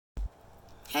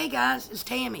Hey guys, it's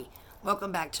Tammy.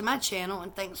 Welcome back to my channel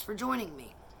and thanks for joining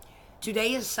me.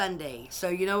 Today is Sunday, so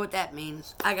you know what that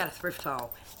means. I got a thrift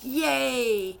haul.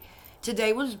 Yay!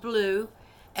 Today was blue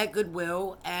at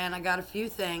Goodwill and I got a few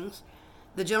things.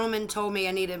 The gentleman told me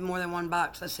I needed more than one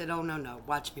box. I said, oh no,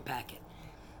 watch me pack it.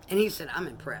 And he said, I'm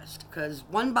impressed because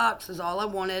one box is all I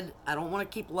wanted. I don't want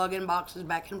to keep lugging boxes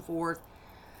back and forth.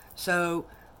 So,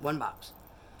 one box.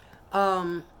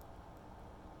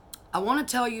 I want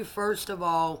to tell you first of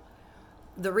all,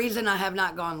 the reason I have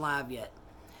not gone live yet.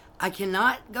 I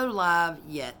cannot go live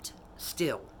yet,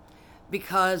 still.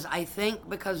 Because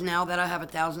now that I have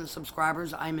 1,000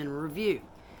 subscribers, I'm in review.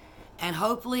 And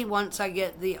hopefully once I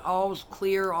get the all's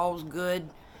clear, all's good,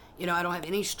 I don't have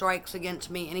any strikes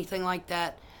against me, anything like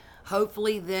that,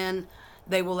 hopefully then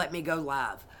they will let me go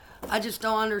live. I just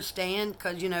don't understand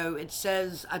because, it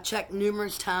says I check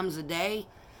numerous times a day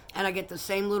and I get the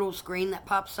same little screen that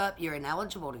pops up. You're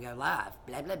ineligible to go live,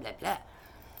 blah, blah, blah, blah.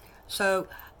 So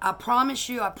I promise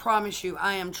you,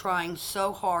 I am trying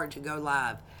so hard to go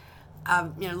live.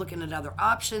 I'm, looking at other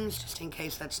options just in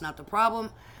case that's not the problem.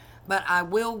 But I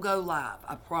will go live,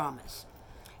 I promise.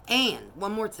 And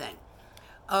one more thing.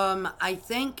 I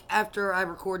think after I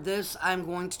record this, I'm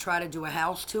going to try to do a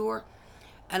house tour.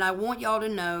 And I want y'all to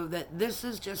know that this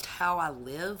is just how I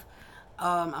live.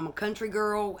 I'm a country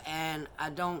girl, and I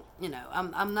don't,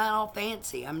 I'm not all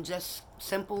fancy. I'm just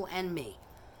simple and me.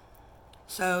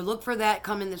 So look for that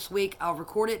coming this week. I'll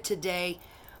record it today,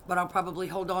 but I'll probably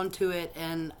hold on to it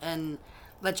and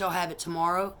let y'all have it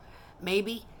tomorrow.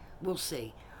 Maybe. We'll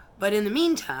see. But in the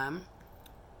meantime,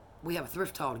 we have a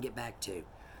thrift haul to get back to.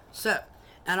 So,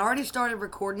 and I already started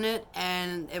recording it,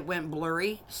 and it went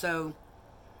blurry, so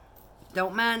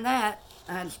don't mind that.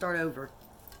 I had to start over.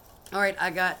 Alright,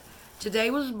 today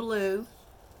was blue,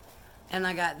 and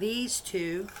I got these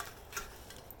two.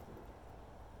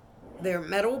 They're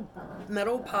metal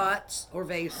pots or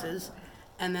vases,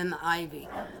 and then the ivy.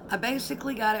 I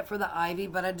basically got it for the ivy,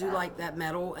 but I do like that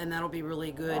metal, and that'll be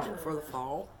really good for the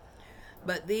fall.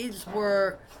 But these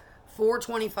were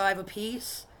 $4.25 a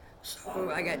piece,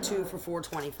 so I got two for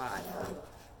 $4.25.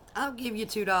 I'll give you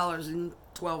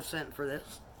 $2.12 for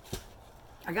this.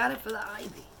 I got it for the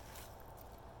ivy.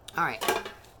 Alright.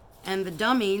 And the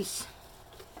dummies,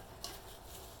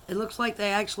 it looks like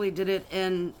they actually did it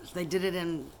in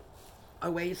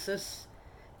Oasis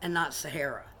and not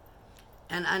Sahara.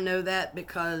 And I know that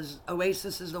because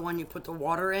Oasis is the one you put the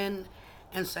water in,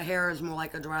 and Sahara is more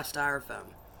like a dry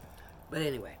styrofoam. But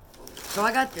anyway, so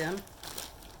I got them.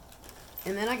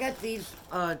 And then I got these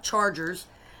chargers,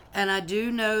 and I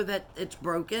do know that it's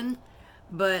broken,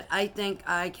 but I think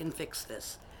I can fix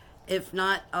this. If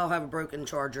not, I'll have a broken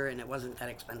charger, and it wasn't that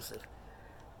expensive.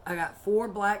 I got 4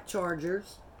 black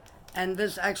chargers, and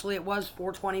this actually, it was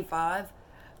 $4.25,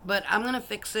 but I'm going to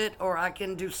fix it, or I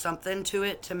can do something to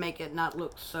it to make it not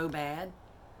look so bad.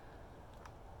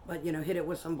 But, hit it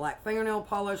with some black fingernail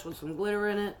polish with some glitter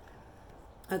in it.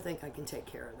 I think I can take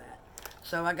care of that.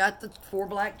 So I got the 4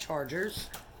 black chargers.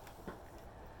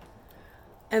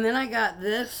 And then I got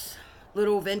this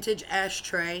little vintage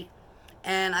ashtray.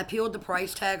 And I peeled the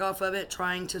price tag off of it,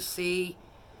 trying to see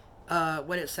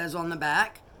what it says on the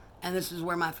back. And this is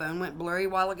where my phone went blurry a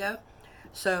while ago.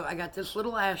 So I got this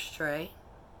little ashtray.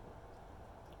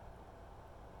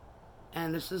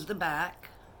 And this is the back.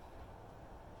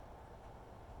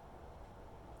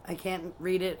 I can't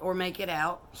read it or make it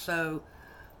out. So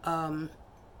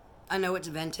I know it's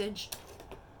vintage.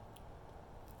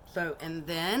 So, and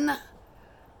then,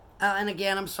 and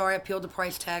again, I'm sorry I peeled the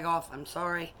price tag off. I'm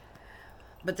sorry.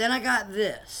 But then I got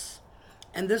this,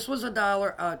 and this was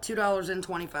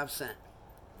 $2.25.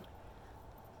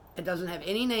 It doesn't have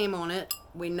any name on it.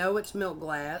 We know it's milk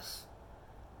glass.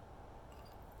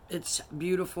 It's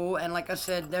beautiful, and like I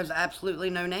said, there's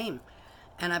absolutely no name.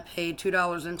 And I paid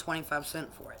 $2.25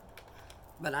 for it.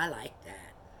 But I like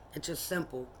that. It's just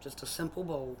simple, just a simple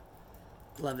bowl.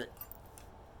 Love it.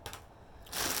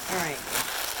 All right.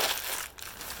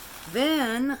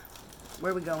 Then,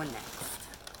 where are we going next?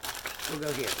 We'll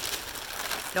go here.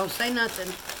 Don't say nothing.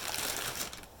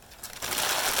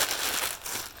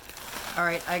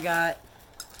 Alright, I got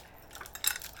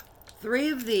 3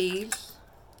 of these.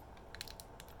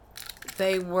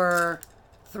 They were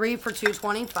 3 for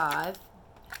 $2.25.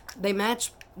 They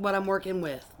match what I'm working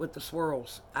with the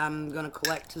swirls. I'm going to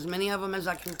collect as many of them as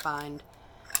I can find.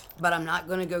 But I'm not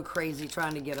going to go crazy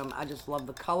trying to get them. I just love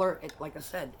the color. Like I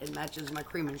said, it matches my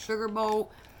cream and sugar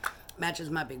bowl. Matches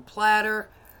my big platter.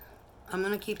 I'm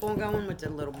going to keep on going with it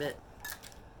a little bit.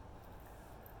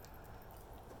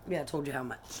 Yeah, I told you how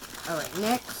much. Alright,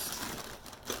 next.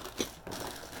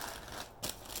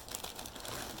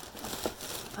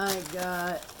 I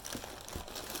got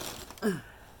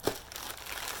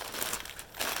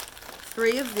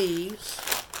 3 of these.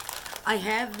 I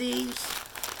have these.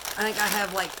 I think I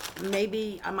have like,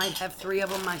 maybe I might have 3 of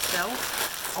them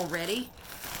myself already.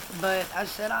 But I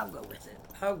said I'll go with it.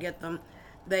 I'll get them.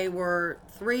 They were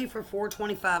 3 for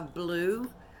 $4.25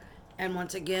 blue. And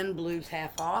once again, blue's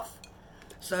half off.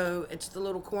 So it's the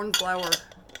little cornflower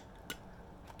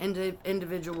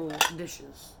individual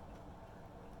dishes.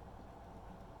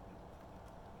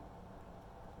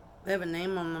 They have a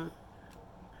name on them.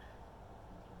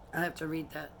 I have to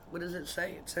read that. What does it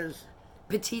say? It says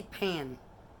Petite Pan.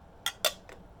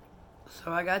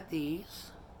 So I got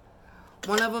these.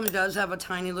 One of them does have a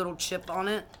tiny little chip on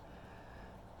it.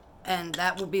 And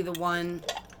that will be the one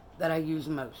that I use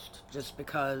most. Just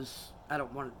because I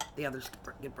don't want the others to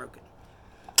get broken.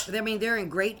 But I mean, they're in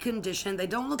great condition. They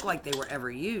don't look like they were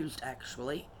ever used,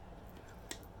 actually.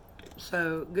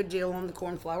 So, good deal on the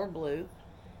cornflower blue.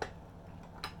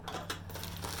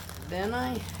 Then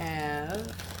I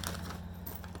have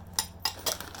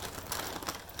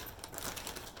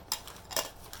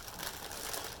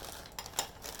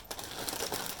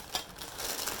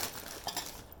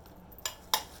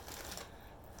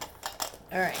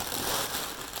alright.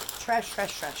 Trash,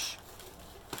 trash, trash.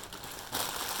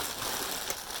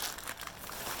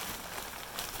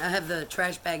 I have the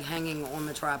trash bag hanging on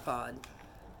the tripod.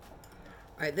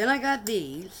 Alright, then I got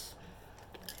these.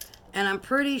 And I'm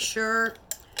pretty sure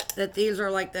that these are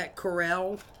like that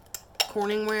Corel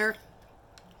Corningware.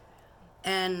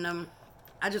 And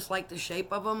I just like the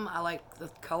shape of them. I like the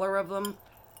color of them.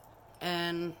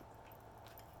 And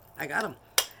I got them.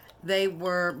 They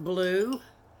were blue.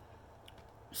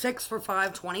 6 for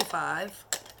 $5.25.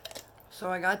 So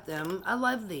I got them. I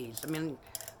love these. I mean,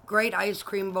 great ice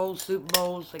cream bowls, soup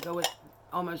bowls. They go with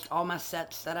almost all my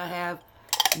sets that I have.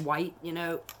 White, you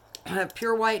know. I have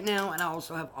pure white now, and I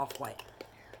also have off-white.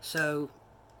 So,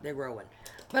 they're growing.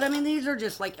 But, I mean, these are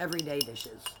just like everyday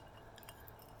dishes.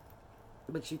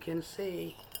 But you can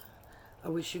see. I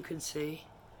wish you could see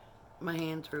my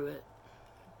hand through it.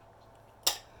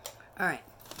 Alright.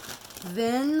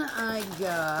 Then I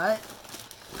got...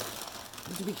 You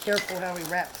have to be careful how we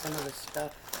wrap some of this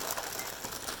stuff.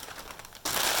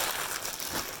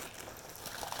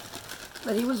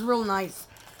 But he was real nice.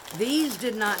 These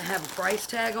did not have a price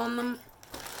tag on them.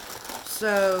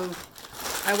 So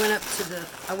I went up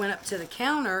to the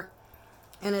counter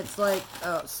and it's like,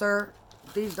 sir,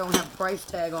 these don't have a price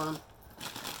tag on them.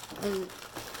 And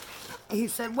he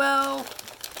said, well,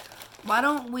 why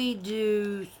don't we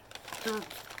do,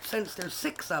 since there's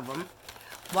 6 of them,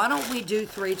 why don't we do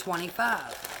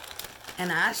 $3.25?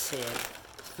 And I said,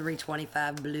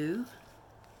 $3.25 blue?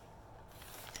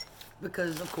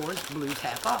 Because, of course, blue's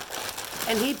half off.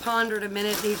 And he pondered a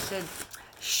minute and he said,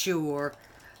 sure.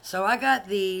 So I got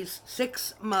these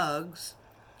 6 mugs.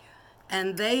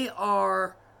 And they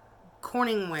are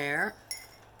Corningware.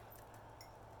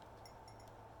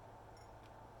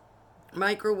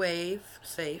 Microwave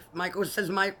safe. It says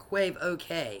microwave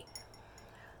okay.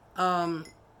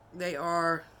 They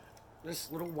are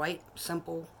this little white,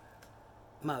 simple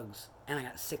mugs. And I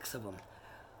got 6 of them.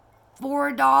 For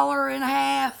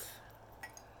 $1.50.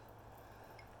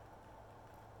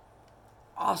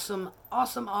 Awesome,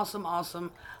 awesome, awesome,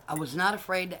 awesome. I was not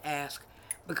afraid to ask.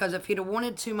 Because if he'd have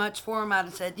wanted too much for him, I'd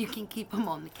have said, you can keep them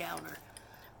on the counter.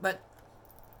 But,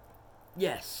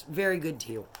 yes, very good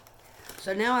deal.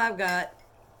 So now I've got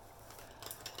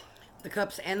the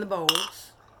cups and the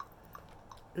bowls.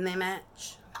 And they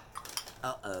match.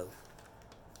 Uh-oh.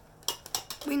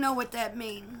 We know what that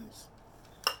means.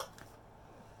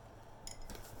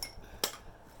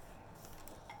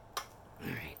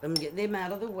 Alright, let me get them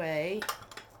out of the way.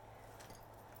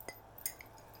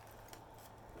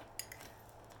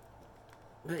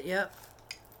 But, yep.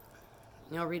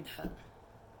 Y'all read that.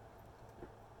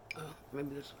 Oh,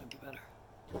 maybe this might be better.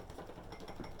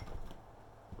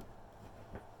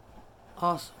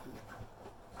 Awesome.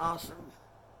 Awesome.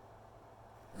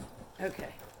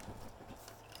 Okay.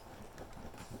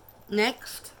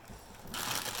 Next.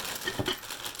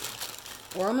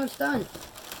 We're almost done.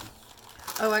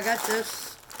 Oh, I got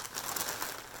this.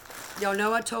 Y'all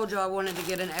know I told you I wanted to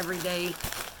get an everyday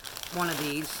one of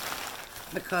these.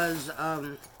 Because,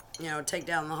 you know, take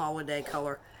down the holiday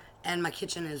color. And my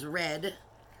kitchen is red.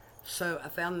 So I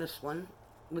found this one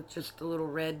with just a little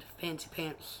red fancy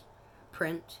pants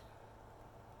print.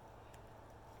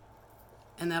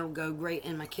 And that'll go great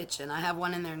in my kitchen. I have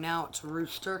one in there now. It's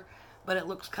rooster. But it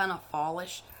looks kind of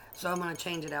fallish. So I'm going to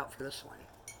change it out for this one.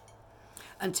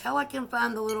 Until I can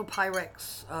find the little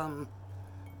Pyrex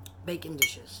bacon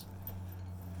dishes.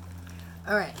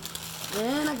 Alright.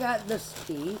 Then I got this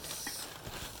piece.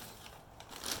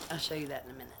 I'll show you that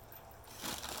in a minute.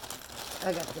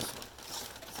 I got this one.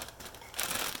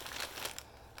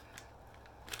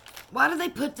 Why do they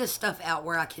put this stuff out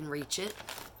where I can reach it?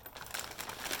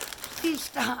 Please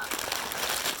stop.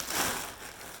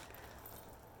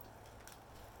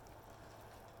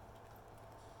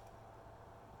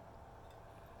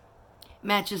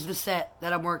 Matches the set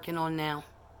that I'm working on now.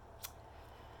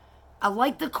 I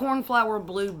like the cornflower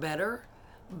blue better,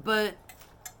 but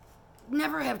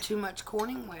never have too much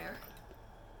Corningware.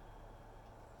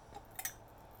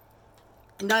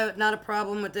 No, not a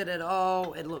problem with it at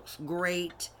all. It looks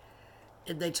great.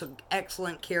 They took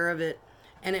excellent care of it.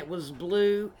 And it was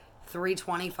blue,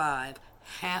 $3.25.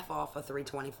 Half off of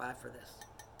 $3.25 for this.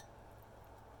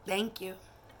 Thank you.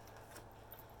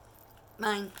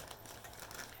 Mine.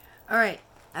 Alright,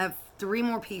 I have 3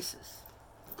 more pieces.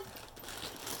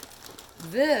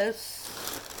 This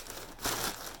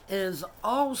is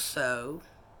also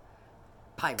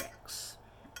Pyrex.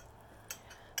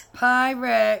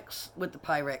 Pyrex with the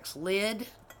Pyrex lid.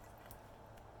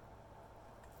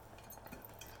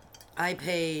 I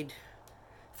paid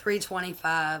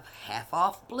 $3.25, half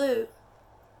off blue.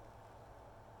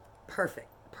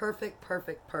 Perfect. Perfect,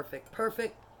 perfect, perfect,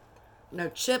 perfect. No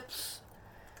chips.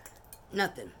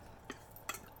 Nothing.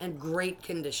 In great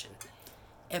condition.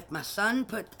 If my son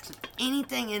puts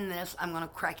anything in this, I'm going to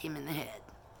crack him in the head.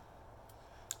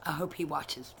 I hope he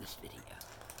watches this video.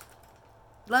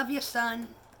 Love you, son.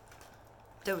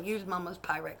 Don't use Mama's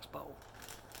Pyrex bowl.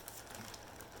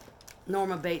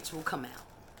 Norma Bates will come out.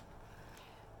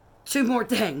 2 more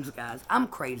things, guys. I'm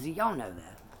crazy. Y'all know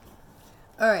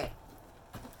that. Alright.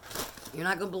 You're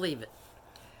not going to believe it.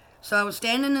 So I was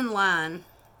standing in line,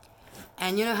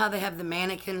 and you know how they have the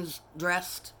mannequins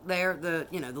dressed there? The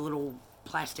little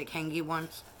plastic hangy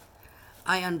ones?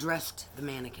 I undressed the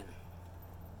mannequin.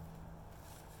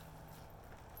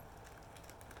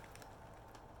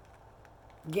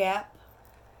 Gap.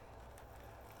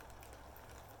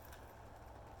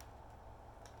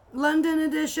 London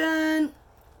edition.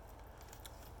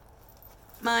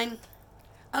 Mine.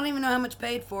 I don't even know how much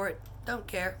paid for it. Don't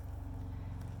care.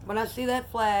 When I see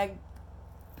that flag,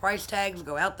 price tags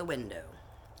go out the window.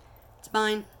 It's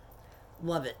mine.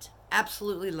 Love it.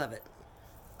 Absolutely love it.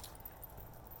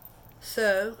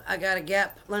 So, I got a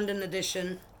Gap London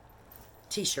edition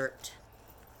t-shirt.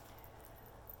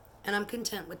 And I'm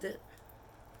content with it.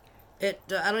 I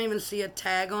don't even see a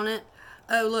tag on it.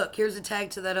 Oh, look, here's a tag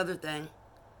to that other thing.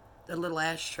 That little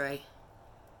ashtray.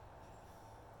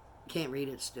 Can't read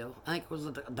it still. I think it was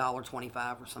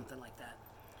 $1.25 or something like that.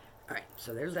 Alright,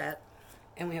 so there's that.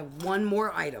 And we have one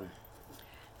more item.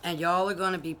 And y'all are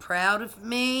going to be proud of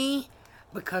me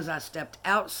because I stepped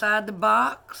outside the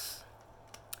box.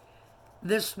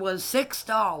 This was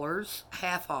 $6,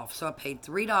 half off. So I paid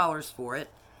 $3 for it.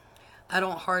 I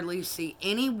don't hardly see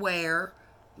any wear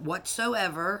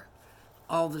whatsoever.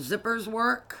 All the zippers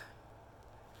work.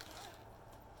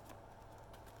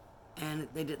 And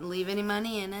they didn't leave any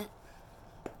money in it.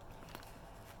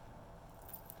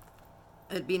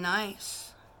 It'd be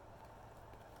nice.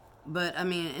 But, I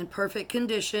mean, in perfect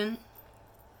condition.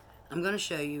 I'm going to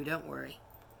show you, don't worry.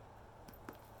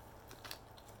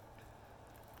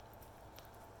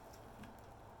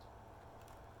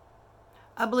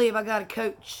 I believe I got a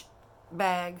Coach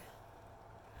bag.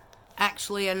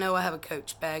 Actually, I know I have a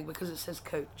Coach bag because it says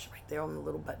Coach right there on the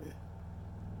little button.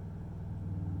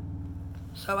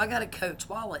 So I got a Coach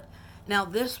wallet. Now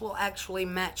this will actually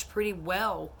match pretty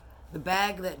well the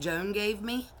bag that Joan gave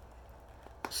me.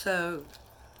 So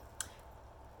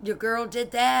your girl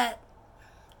did that.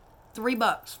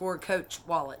 $3 for a Coach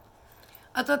wallet.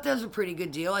 I thought that was a pretty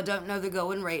good deal. I don't know the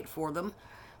going rate for them,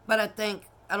 but I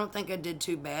don't think I did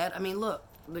too bad. I mean, look,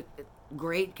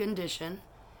 great condition.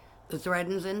 The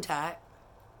threading's intact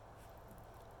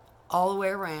all the way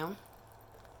around.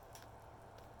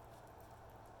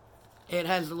 It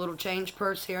has a little change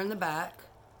purse here in the back.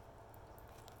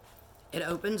 It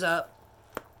opens up.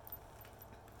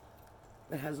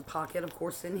 It has a pocket, of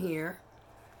course, in here.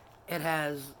 It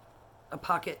has a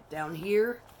pocket down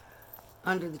here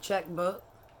under the checkbook.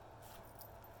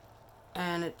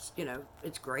 And it's,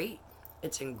 it's great.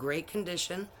 It's in great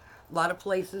condition. A lot of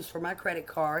places for my credit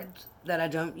cards that I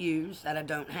don't use, that I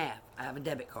don't have. I have a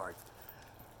debit card.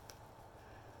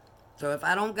 So if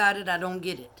I don't got it, I don't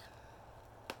get it.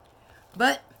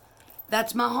 But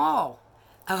that's my haul.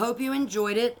 I hope you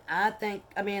enjoyed it. I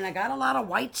got a lot of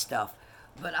white stuff,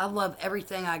 but I love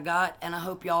everything I got, and I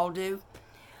hope y'all do.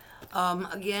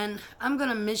 Again, I'm going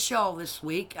to miss y'all this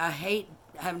week. I hate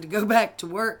having to go back to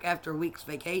work after a week's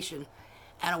vacation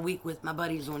and a week with my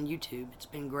buddies on YouTube. It's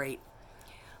been great.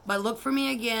 But look for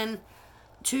me again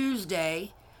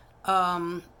Tuesday.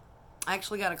 I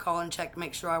actually got to call and check to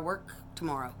make sure I work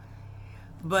tomorrow.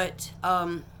 But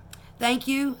thank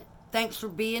you. Thanks for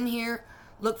being here.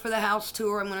 Look for the house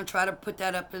tour. I'm going to try to put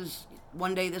that up as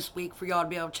one day this week for y'all to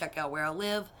be able to check out where I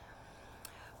live.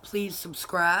 Please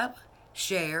subscribe,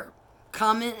 share,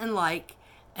 comment, and like.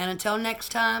 And until next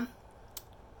time,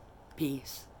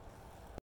 peace.